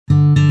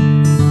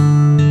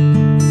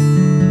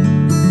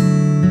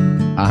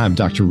I'm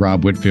Dr.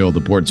 Rob Whitfield, the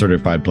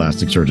board-certified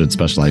plastic surgeon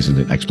specializing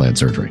in explant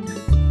surgery.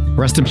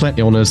 Breast implant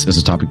illness is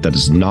a topic that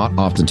is not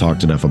often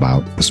talked enough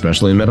about,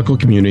 especially in the medical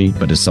community,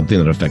 but is something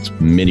that affects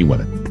many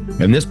women.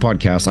 In this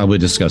podcast, I will be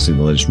discussing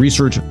the latest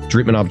research,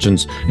 treatment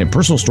options, and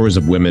personal stories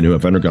of women who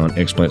have undergone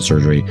explant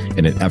surgery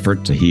in an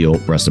effort to heal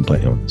breast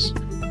implant illness.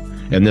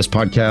 In this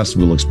podcast,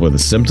 we'll explore the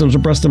symptoms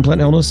of breast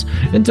implant illness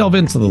and delve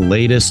into the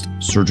latest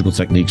surgical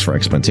techniques for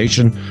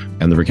explantation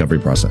and the recovery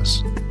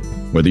process.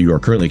 Whether you are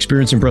currently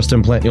experiencing breast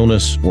implant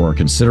illness or are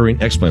considering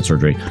explant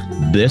surgery,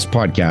 this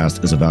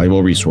podcast is a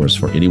valuable resource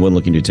for anyone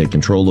looking to take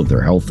control of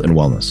their health and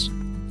wellness.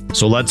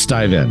 So let's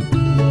dive in.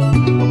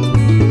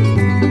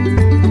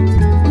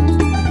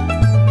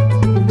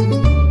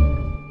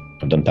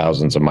 I've done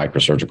thousands of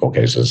microsurgical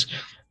cases.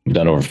 I've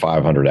done over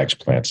 500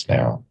 explants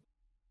now.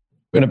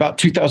 In about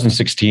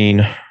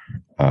 2016,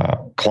 a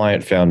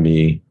client found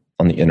me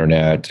on the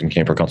internet and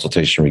came for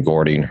consultation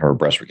regarding her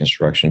breast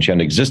reconstruction. She had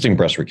an existing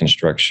breast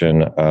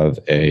reconstruction of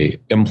an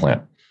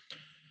implant.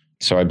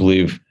 So I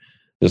believe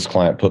this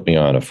client put me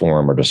on a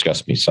forum or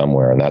discussed me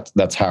somewhere. And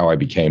that's how I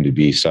became to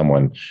be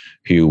someone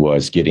who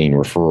was getting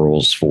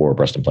referrals for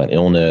breast implant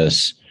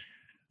illness,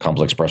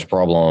 complex breast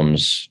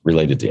problems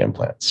related to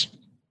implants.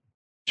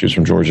 She was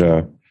from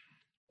Georgia.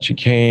 She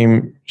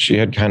came, she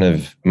had kind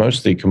of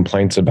mostly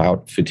complaints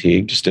about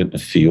fatigue, just didn't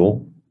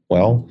feel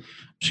well.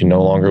 She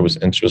no longer was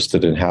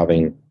interested in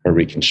having a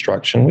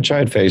reconstruction, which I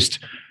had faced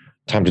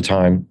time to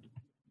time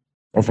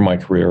over my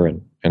career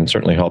and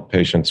certainly helped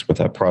patients with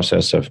that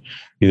process of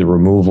either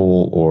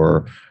removal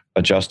or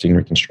adjusting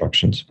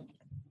reconstructions.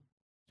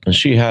 And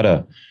she had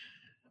a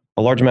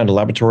large amount of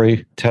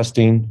laboratory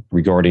testing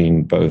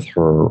regarding both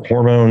her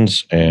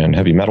hormones and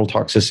heavy metal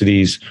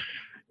toxicities.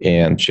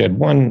 And she had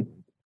one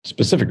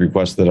specific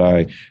request that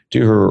I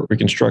do her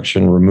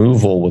reconstruction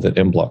removal with an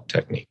implant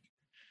technique.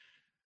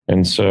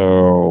 And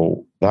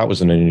so that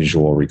was an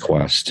unusual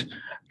request.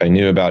 I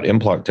knew about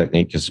implant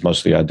technique because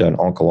mostly I'd done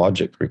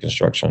oncologic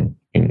reconstruction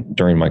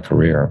during my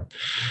career.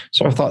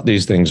 So I thought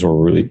these things were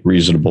really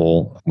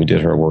reasonable. We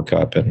did her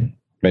workup and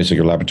basic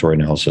laboratory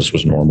analysis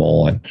was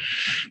normal and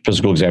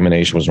physical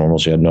examination was normal.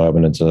 She had no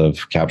evidence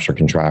of capsular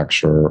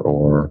contracture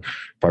or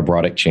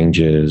fibrotic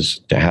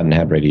changes. Hadn't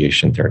had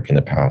radiation therapy in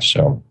the past.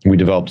 So we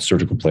developed a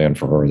surgical plan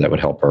for her that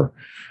would help her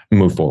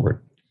move forward.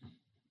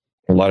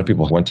 A lot of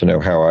people want to know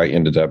how I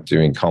ended up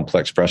doing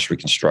complex breast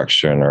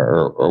reconstruction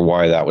or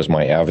why that was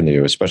my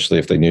avenue, especially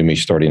if they knew me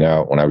starting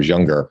out when I was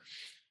younger,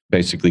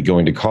 basically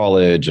going to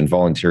college and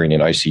volunteering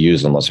in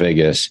ICUs in Las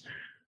Vegas.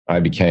 I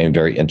became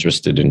very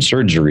interested in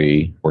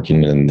surgery,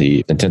 working in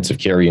the intensive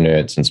care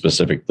units and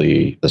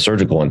specifically the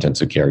surgical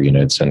intensive care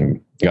units, and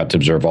got to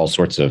observe all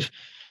sorts of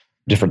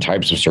different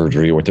types of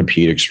surgery,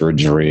 orthopedic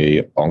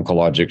surgery,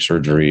 oncologic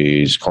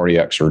surgeries,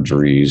 cardiac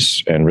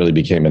surgeries, and really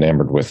became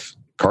enamored with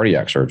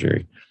cardiac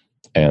surgery.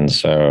 And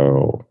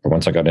so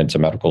once I got into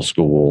medical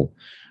school,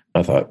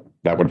 I thought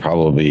that would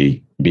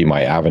probably be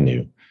my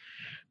avenue.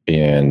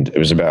 And it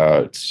was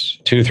about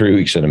 2 or 3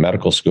 weeks into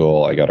medical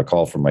school, I got a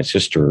call from my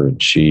sister,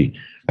 and she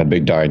had a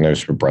big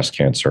diagnosis with breast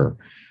cancer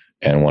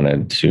and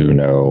wanted to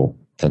know,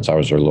 since I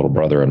was her little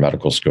brother in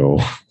medical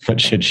school,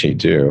 what should she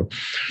do?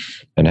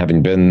 And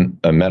having been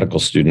a medical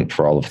student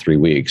for all of 3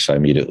 weeks, I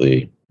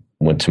immediately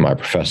went to my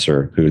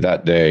professor, who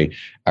that day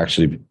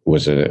actually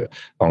was an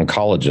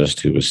oncologist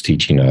who was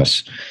teaching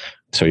us.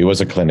 So he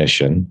was a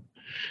clinician,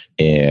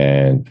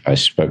 and I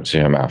spoke to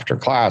him after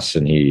class,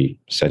 and he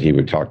said he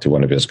would talk to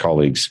one of his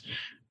colleagues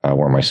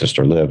where my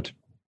sister lived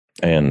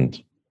and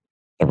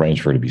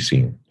arrange for her to be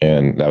seen.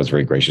 And that was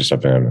very gracious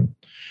of him.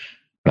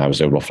 And I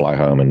was able to fly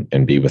home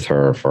and be with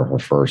her for her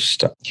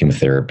first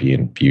chemotherapy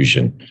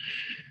infusion,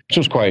 which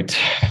was quite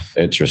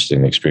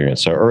interesting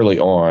experience. So early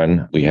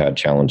on, we had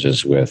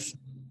challenges with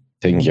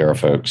taking care of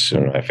folks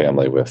in my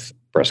family with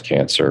breast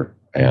cancer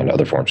and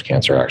other forms of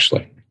cancer,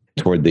 actually.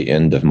 Toward the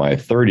end of my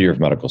 3rd year of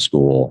medical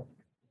school,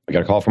 I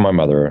got a call from my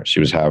mother. She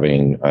was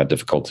having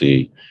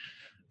difficulty,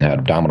 had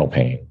abdominal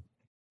pain.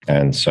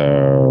 And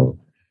so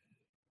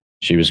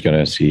she was going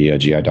to see a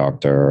GI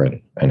doctor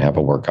and have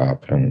a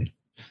workup. And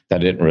that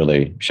didn't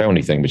really show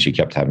anything, but she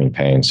kept having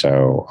pain.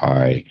 So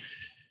I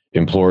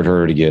implored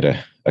her to get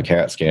a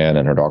CAT scan,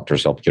 and her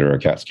doctors helped get her a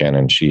CAT scan.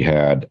 And she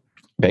had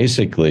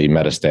basically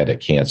metastatic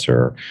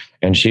cancer.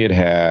 And she had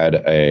had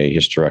a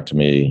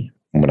hysterectomy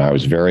when I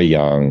was very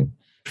young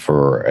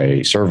for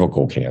a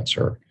cervical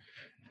cancer.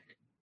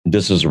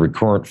 This is a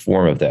recurrent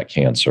form of that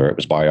cancer. It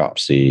was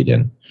biopsied,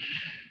 and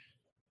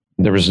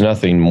there was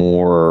nothing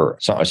more.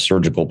 It's not a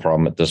surgical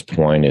problem at this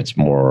point. It's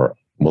more,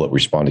 will it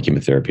respond to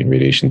chemotherapy and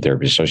radiation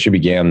therapy? So she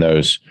began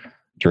those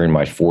during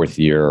my 4th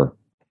year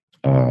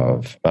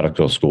of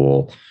medical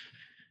school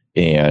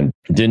and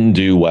didn't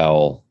do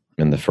well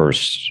in the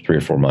first 3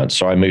 or 4 months.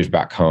 So I moved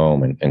back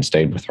home and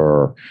stayed with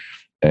her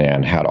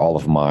and had all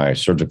of my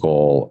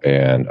surgical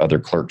and other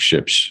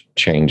clerkships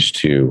changed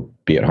to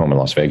be at home in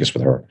Las Vegas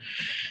with her.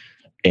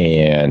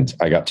 And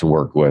I got to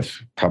work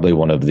with probably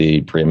one of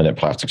the preeminent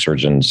plastic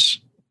surgeons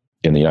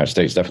in the United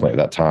States, definitely at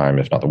that time,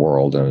 if not the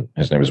world. And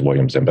his name is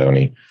William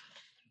Zamboni.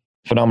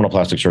 phenomenal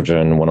plastic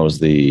surgeon. When I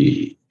was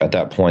at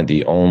that point,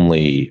 the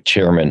only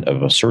chairman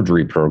of a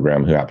surgery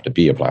program who happened to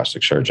be a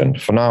plastic surgeon.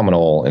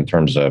 Phenomenal in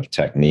terms of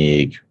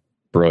technique,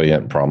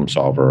 brilliant problem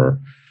solver.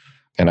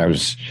 And I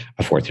was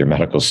a fourth year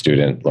medical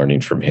student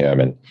learning from him.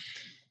 And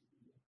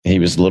he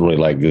was literally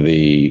like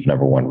the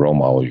number one role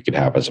model you could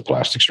have as a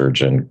plastic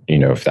surgeon,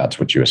 if that's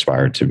what you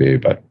aspired to be.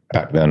 But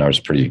back then I was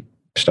pretty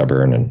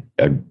stubborn and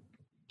I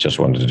just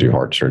wanted to do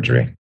heart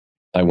surgery.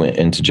 I went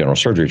into general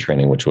surgery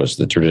training, which was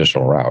the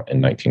traditional route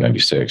in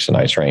 1996. And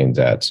I trained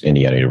at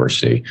Indiana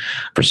University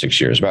for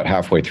 6 years. About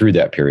halfway through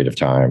that period of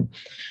time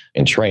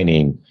in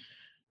training,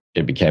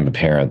 it became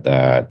apparent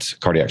that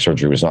cardiac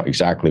surgery was not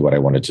exactly what I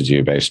wanted to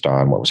do based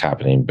on what was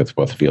happening with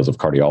both fields of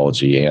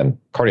cardiology and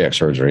cardiac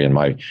surgery. And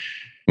my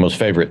most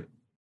favorite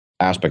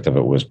aspect of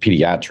it was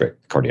pediatric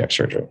cardiac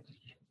surgery.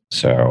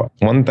 So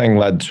one thing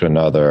led to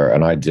another,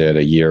 and I did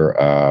a year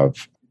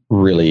of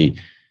really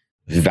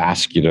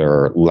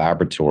vascular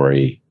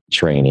laboratory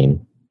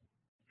training.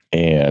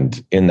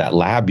 And in that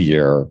lab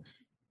year,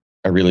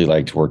 I really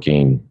liked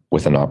working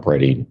with an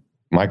operating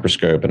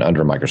microscope and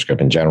under a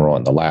microscope in general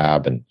in the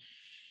lab. And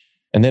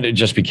then it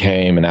just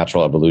became a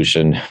natural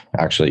evolution,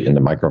 actually, into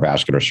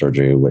microvascular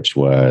surgery, which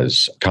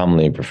was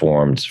commonly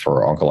performed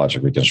for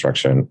oncologic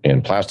reconstruction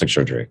in plastic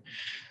surgery.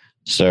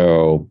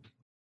 So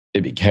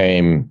it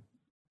became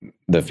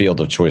the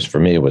field of choice for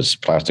me was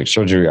plastic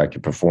surgery. I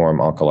could perform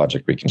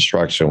oncologic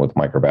reconstruction with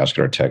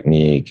microvascular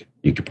technique.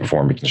 You could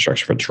perform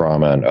reconstruction for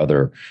trauma and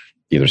other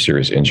either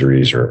serious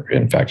injuries or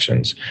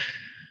infections.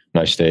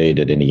 And I stayed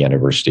at Indiana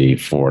University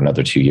for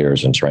another 2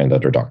 years and trained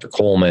under Dr.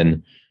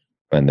 Coleman.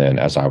 And then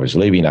as I was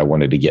leaving, I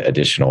wanted to get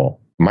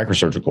additional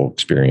microsurgical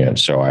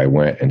experience. So I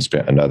went and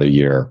spent another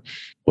year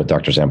with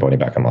Dr. Zamboni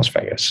back in Las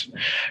Vegas.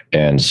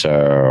 And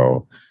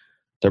so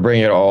to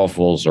bring it all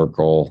full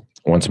circle,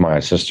 once my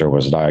sister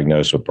was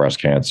diagnosed with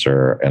breast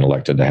cancer and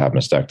elected to have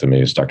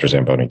mastectomies, Dr.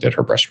 Zamboni did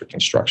her breast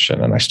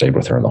reconstruction, and I stayed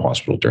with her in the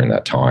hospital during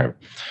that time.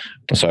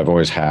 And so I've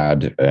always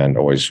had and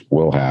always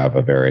will have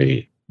a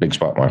very big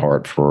spot in my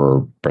heart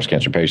for breast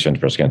cancer patients,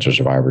 breast cancer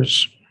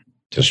survivors.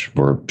 Just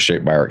were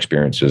shaped by our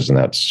experiences, and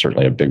that's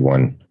certainly a big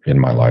one in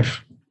my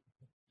life.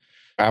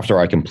 After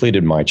I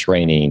completed my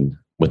training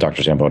with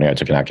Dr. Zamboni, I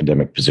took an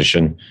academic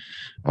position,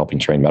 helping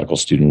train medical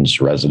students,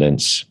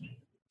 residents,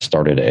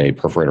 started a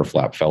perforator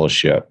flap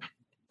fellowship,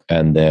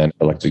 and then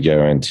elected to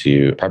go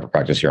into private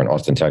practice here in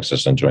Austin,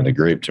 Texas, and joined the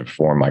group to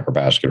perform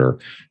microvascular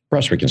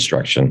breast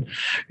reconstruction.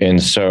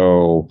 And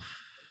so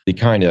the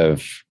kind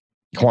of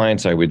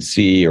clients I would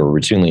see or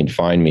routinely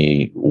find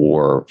me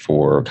were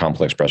for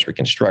complex breast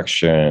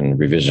reconstruction,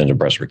 revisions of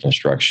breast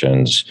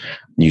reconstructions,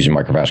 using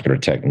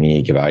microvascular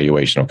technique,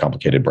 evaluation of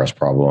complicated breast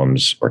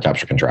problems, or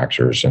capsular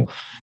contractures. And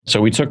so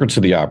we took her to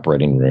the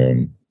operating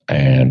room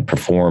and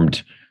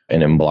performed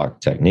an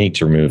in-block technique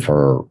to remove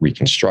her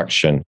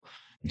reconstruction.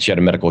 She had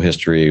a medical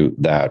history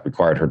that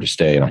required her to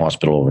stay in a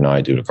hospital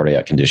overnight due to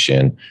cardiac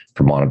condition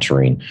for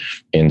monitoring.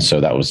 And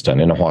so that was done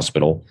in a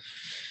hospital.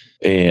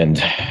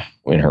 And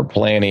in her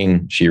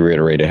planning, she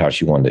reiterated how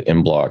she wanted to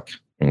in-block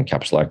and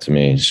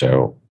capsulectomy.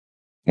 So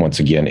once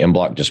again,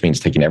 in-block just means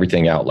taking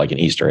everything out like an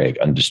Easter egg,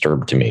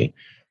 undisturbed to me.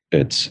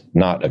 It's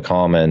not a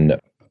common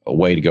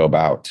way to go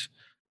about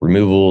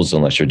removals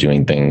unless you're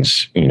doing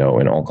things, in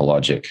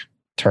oncologic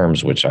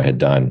terms, which I had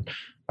done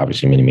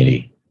obviously many,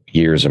 many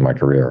years in my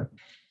career.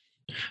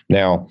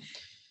 Now,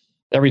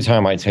 every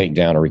time I take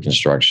down a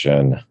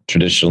reconstruction,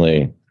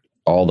 traditionally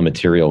all the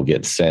material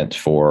gets sent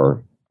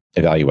for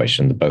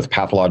evaluation, both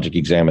pathologic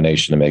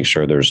examination to make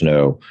sure there's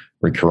no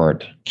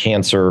recurrent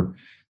cancer.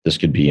 This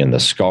could be in the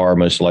scar,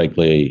 most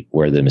likely,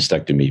 where the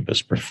mastectomy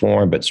was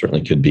performed, but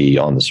certainly could be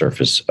on the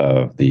surface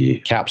of the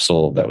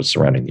capsule that was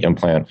surrounding the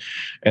implant.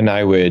 And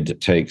I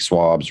would take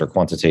swabs or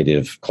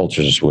quantitative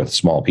cultures with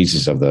small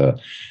pieces of the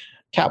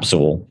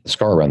capsule, the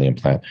scar around the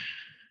implant,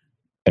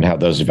 and have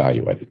those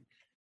evaluated.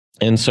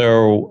 And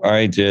so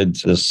I did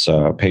this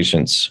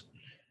patient's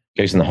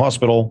case in the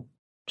hospital.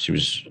 She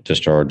was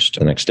discharged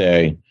the next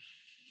day.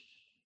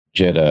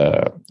 She had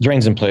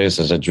drains in place,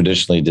 as I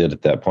traditionally did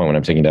at that point when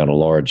I'm taking down a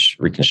large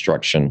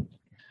reconstruction.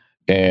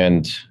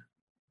 And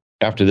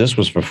after this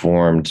was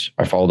performed,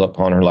 I followed up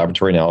on her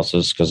laboratory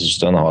analysis because it was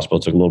done in the hospital.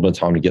 It took a little bit of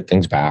time to get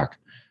things back.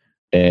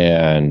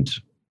 And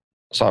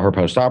saw her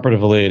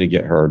postoperatively to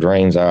get her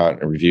drains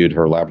out and reviewed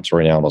her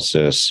laboratory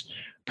analysis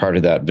prior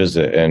to that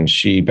visit. And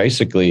she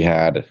basically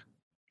had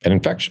an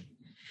infection.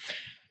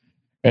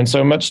 And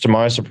so much to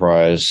my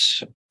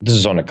surprise, this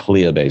is on a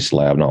CLIA-based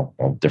lab, and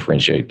I'll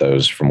differentiate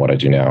those from what I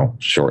do now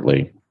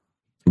shortly.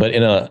 But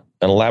in a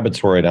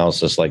laboratory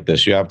analysis like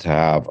this, you have to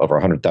have over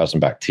 100,000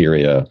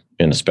 bacteria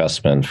in a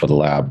specimen for the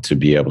lab to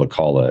be able to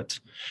call it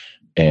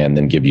and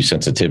then give you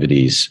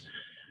sensitivities.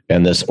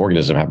 And this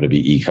organism happened to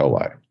be E.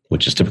 coli,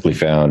 which is typically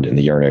found in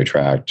the urinary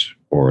tract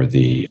or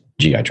the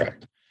GI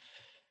tract.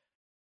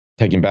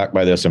 Taken back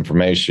by this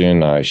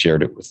information, I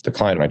shared it with the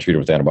client and I treated her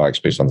with antibiotics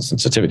based on the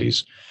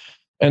sensitivities.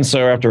 And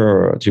so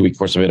after a 2-week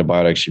course of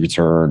antibiotics, she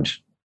returned.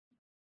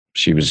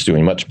 She was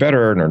doing much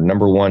better, and her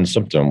number one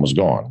symptom was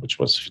gone, which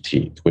was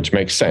fatigue, which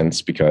makes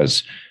sense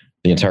because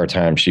the entire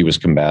time she was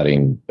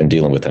combating and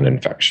dealing with an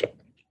infection.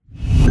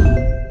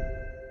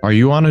 Are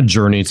you on a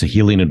journey to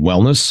healing and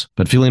wellness,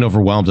 but feeling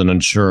overwhelmed and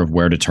unsure of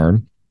where to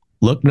turn?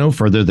 Look no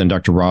further than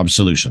Dr. Rob's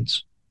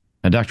Solutions.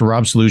 At Dr.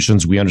 Rob's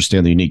Solutions, we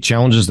understand the unique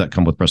challenges that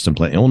come with breast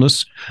implant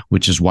illness,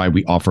 which is why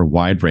we offer a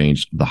wide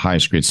range of the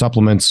highest grade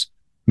supplements,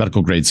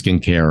 medical grade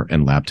skincare,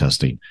 and lab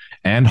testing,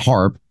 and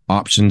HARP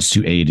options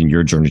to aid in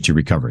your journey to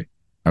recovery.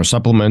 Our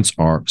supplements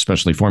are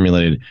specially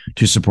formulated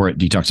to support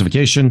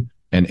detoxification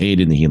and aid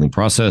in the healing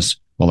process,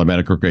 while our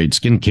medical grade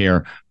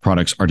skincare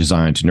products are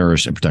designed to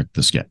nourish and protect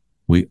the skin.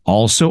 We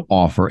also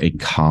offer a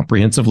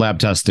comprehensive lab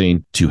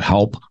testing to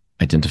help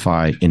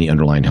identify any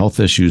underlying health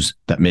issues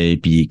that may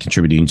be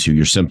contributing to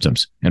your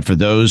symptoms. And for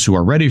those who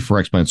are ready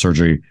for explant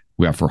surgery,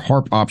 we offer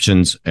HARP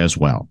options as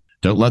well.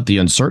 Don't let the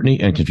uncertainty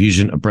and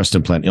confusion of breast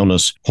implant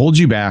illness hold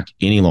you back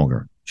any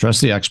longer.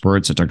 Trust the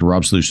experts at Dr.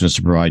 Rob Solutions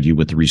to provide you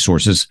with the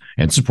resources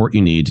and support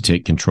you need to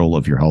take control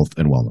of your health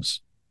and wellness.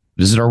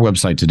 Visit our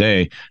website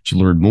today to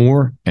learn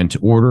more and to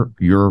order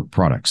your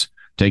products.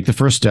 Take the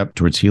first step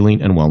towards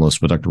healing and wellness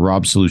with Dr.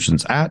 Rob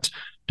Solutions at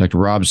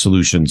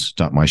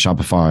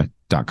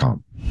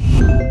drrobsolutions.myshopify.com.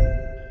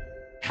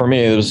 For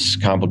me, it was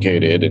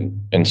complicated.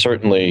 And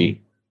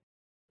certainly,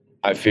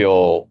 I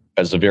feel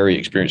as a very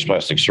experienced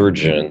plastic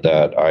surgeon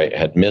that I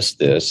had missed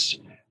this,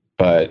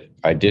 but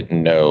I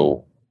didn't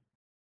know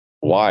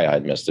why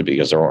I'd missed it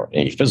because there weren't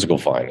any physical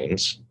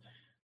findings.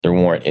 There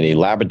weren't any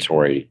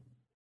laboratory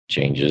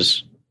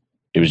changes.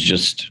 It was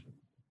just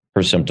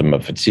her symptom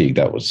of fatigue.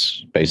 That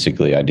was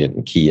basically, I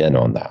didn't key in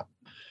on that.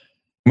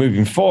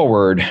 Moving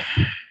forward,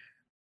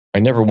 I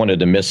never wanted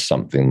to miss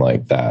something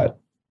like that.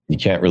 You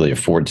can't really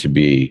afford to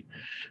be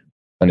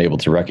unable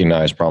to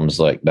recognize problems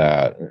like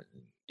that.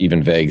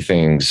 Even vague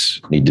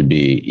things need to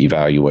be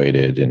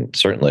evaluated. And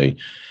certainly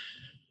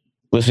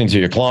listening to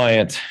your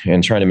client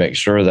and trying to make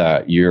sure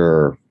that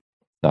you're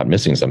not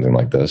missing something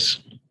like this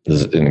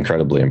is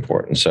incredibly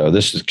important. So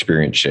this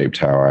experience shaped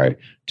how I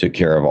took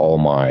care of all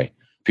my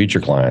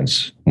future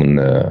clients when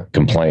the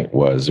complaint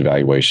was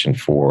evaluation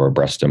for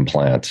breast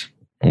implant,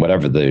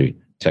 whatever the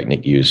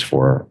technique used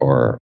for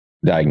or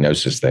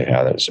diagnosis they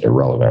had is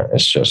irrelevant.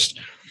 It's just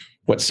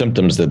what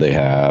symptoms did they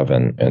have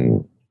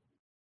and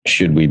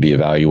should we be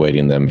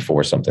evaluating them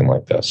for something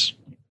like this?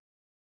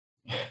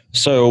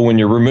 So when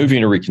you're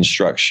removing a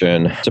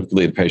reconstruction,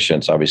 typically the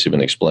patient's obviously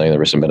been explaining the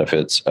risks and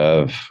benefits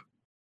of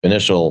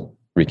initial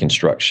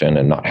reconstruction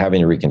and not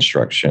having a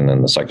reconstruction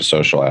and the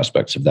psychosocial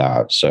aspects of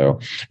that. So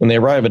when they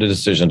arrive at a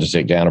decision to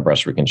take down a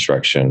breast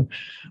reconstruction,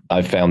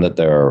 I've found that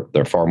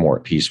they're far more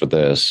at peace with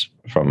this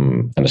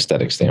from an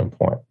aesthetic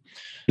standpoint.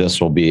 This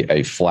will be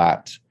a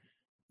flat,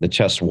 the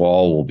chest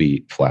wall will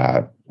be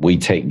flat. We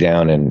take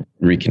down and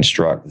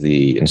reconstruct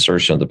the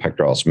insertion of the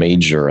pectoralis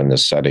major in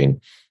this setting.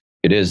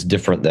 It is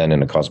different than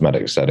in a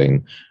cosmetic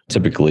setting.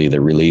 Typically, the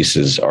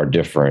releases are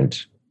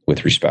different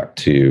with respect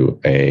to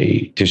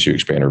a tissue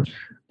expander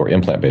or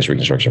implant-based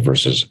reconstruction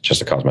versus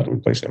just a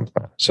cosmetically placed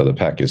implant. So the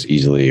pec is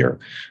easily or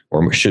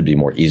should be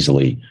more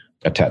easily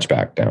attached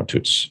back down to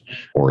its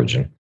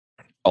origin.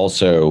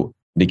 Also,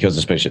 because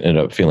this patient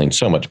ended up feeling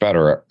so much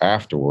better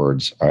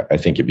afterwards, I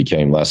think it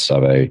became less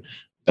of a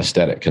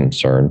aesthetic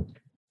concern.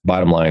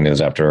 Bottom line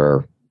is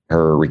after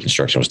her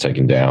reconstruction was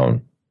taken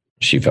down,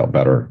 she felt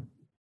better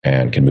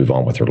and can move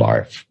on with her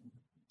life.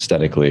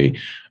 Aesthetically,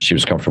 she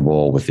was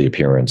comfortable with the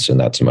appearance, and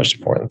that's the most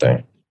important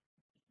thing.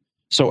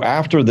 So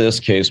after this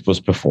case was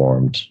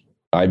performed,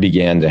 I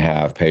began to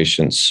have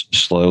patients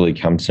slowly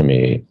come to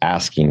me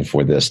asking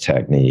for this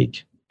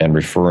technique and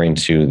referring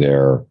to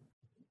their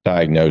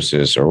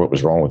diagnosis or what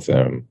was wrong with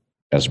them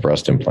as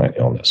breast implant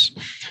illness.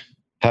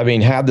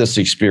 Having had this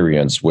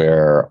experience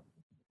where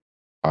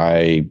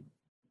I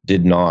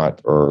did not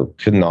or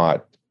could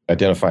not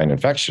identify an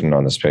infection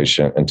on this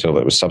patient until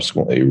it was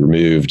subsequently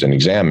removed and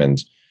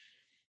examined,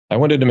 I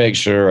wanted to make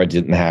sure I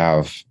didn't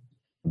have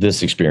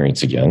this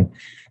experience again.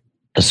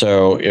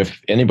 So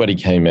if anybody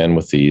came in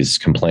with these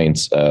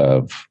complaints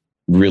of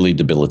really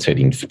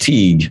debilitating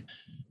fatigue,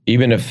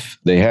 even if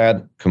they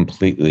had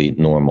completely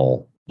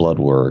normal blood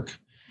work,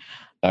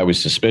 I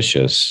was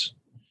suspicious.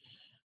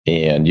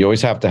 And you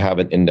always have to have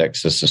an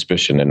index of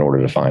suspicion in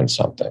order to find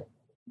something.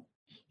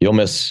 You'll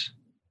miss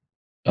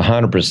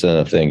 100%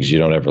 of things you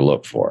don't ever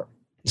look for.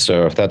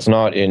 So if that's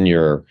not in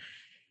your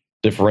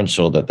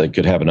differential that they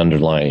could have an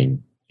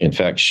underlying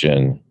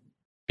infection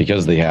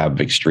because they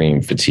have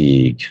extreme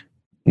fatigue,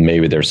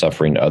 maybe they're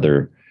suffering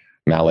other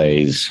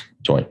malaise,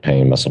 joint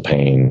pain, muscle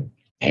pain,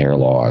 hair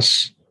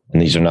loss,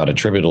 and these are not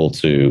attributable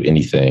to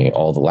anything.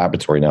 All the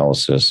laboratory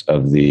analysis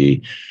of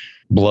the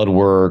blood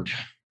work,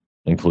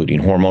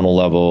 including hormonal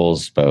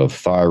levels, both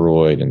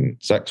thyroid and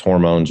sex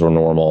hormones are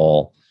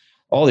normal.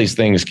 All these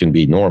things can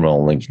be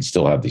normal and can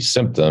still have these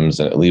symptoms,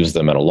 and it leaves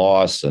them at a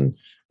loss. And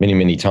many,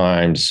 many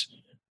times,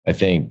 I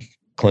think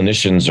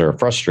clinicians are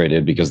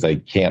frustrated because they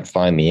can't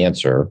find the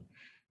answer,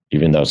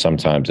 even though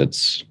sometimes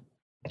it's,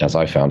 as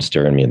I found,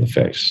 staring me in the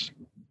face.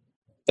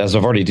 As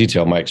I've already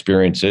detailed, my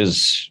experience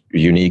is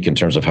unique in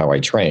terms of how I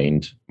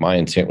trained. My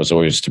intent was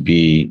always to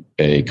be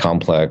a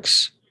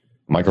complex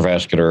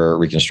microvascular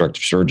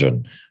reconstructive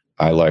surgeon.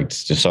 I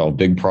liked to solve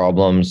big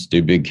problems,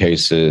 do big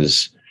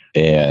cases,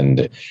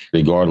 and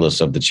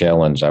regardless of the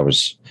challenge, I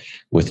was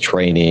with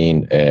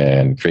training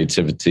and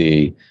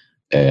creativity,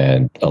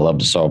 and I love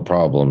to solve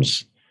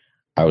problems.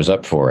 I was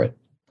up for it.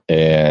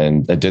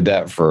 And I did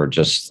that for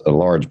just a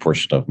large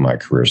portion of my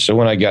career. So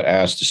when I got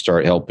asked to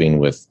start helping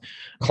with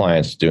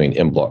clients doing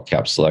implant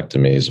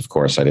capsulectomies, of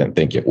course, I didn't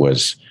think it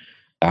was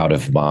out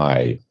of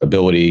my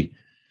ability.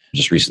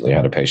 Just recently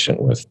had a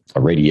patient with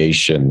a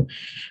radiation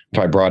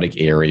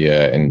fibrotic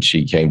area, and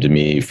she came to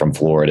me from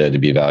Florida to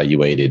be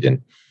evaluated.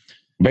 And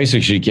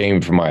basically, she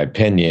came for my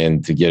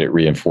opinion to get it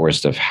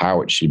reinforced of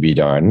how it should be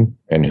done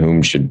and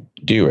whom should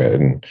do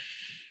it. And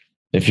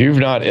if you've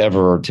not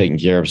ever taken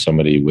care of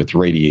somebody with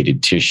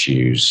radiated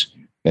tissues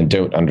and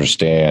don't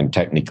understand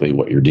technically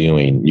what you're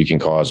doing, you can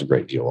cause a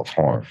great deal of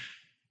harm.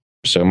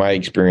 So my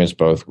experience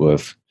both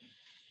with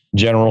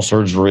general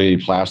surgery,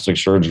 plastic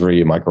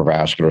surgery,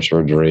 microvascular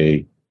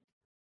surgery,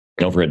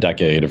 over a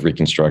decade of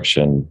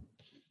reconstruction.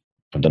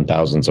 I've done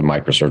thousands of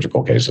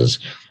microsurgical cases.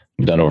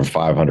 I've done over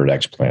 500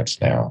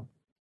 explants now.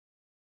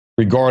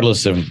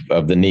 Regardless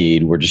of the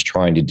need, we're just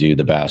trying to do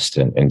the best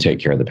and take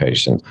care of the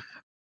patient.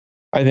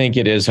 I think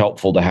it is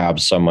helpful to have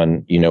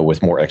someone,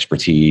 with more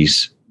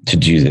expertise to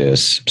do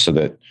this so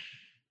that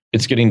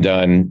it's getting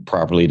done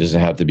properly. It doesn't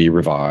have to be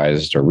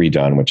revised or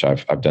redone, which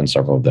I've done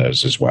several of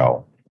those as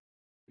well.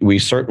 We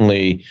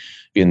certainly,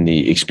 in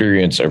the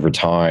experience over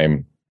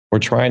time, we're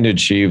trying to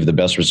achieve the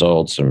best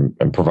results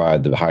and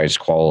provide the highest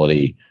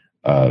quality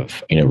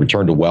of,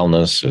 return to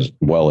wellness as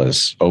well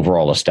as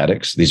overall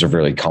aesthetics. These are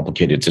very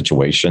complicated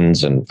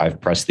situations, and I've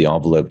pressed the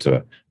envelope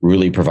to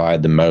really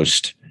provide the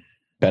most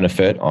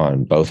benefit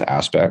on both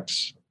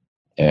aspects.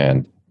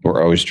 And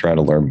we're always trying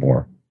to learn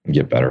more and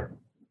get better.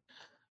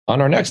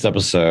 On our next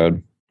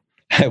episode,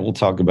 I will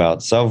talk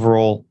about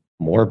several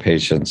more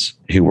patients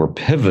who were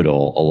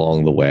pivotal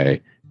along the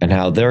way and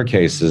how their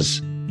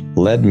cases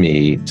led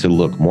me to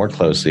look more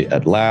closely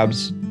at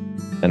labs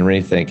and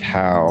rethink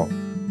how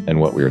and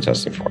what we were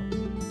testing for.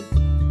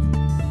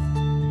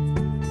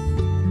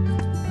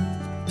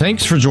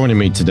 Thanks for joining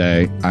me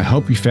today. I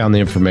hope you found the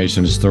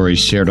information and stories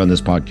shared on this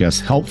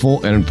podcast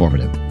helpful and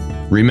informative.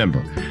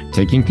 Remember,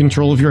 taking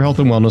control of your health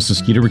and wellness is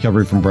key to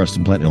recovery from breast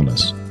implant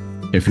illness.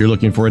 If you're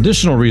looking for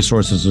additional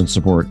resources and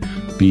support,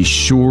 be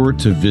sure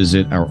to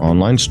visit our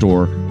online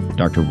store,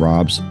 Dr.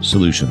 Rob's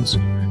Solutions,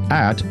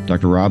 at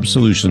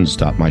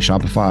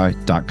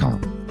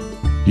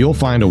drrobsolutions.myshopify.com. You'll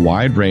find a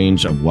wide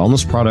range of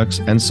wellness products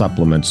and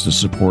supplements to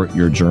support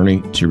your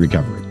journey to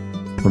recovery.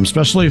 From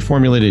specially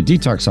formulated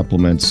detox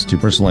supplements to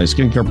personalized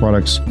skincare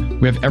products,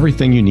 we have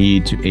everything you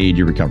need to aid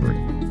your recovery.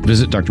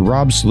 Visit Dr.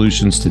 Rob's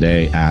Solutions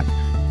today at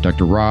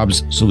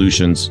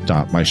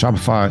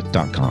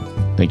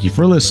drrobsolutions.myshopify.com. Thank you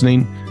for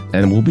listening,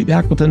 and we'll be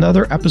back with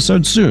another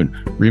episode soon.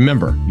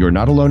 Remember, you're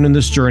not alone in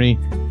this journey,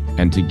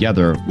 and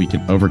together we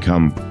can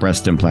overcome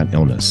breast implant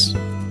illness.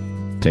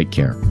 Take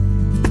care.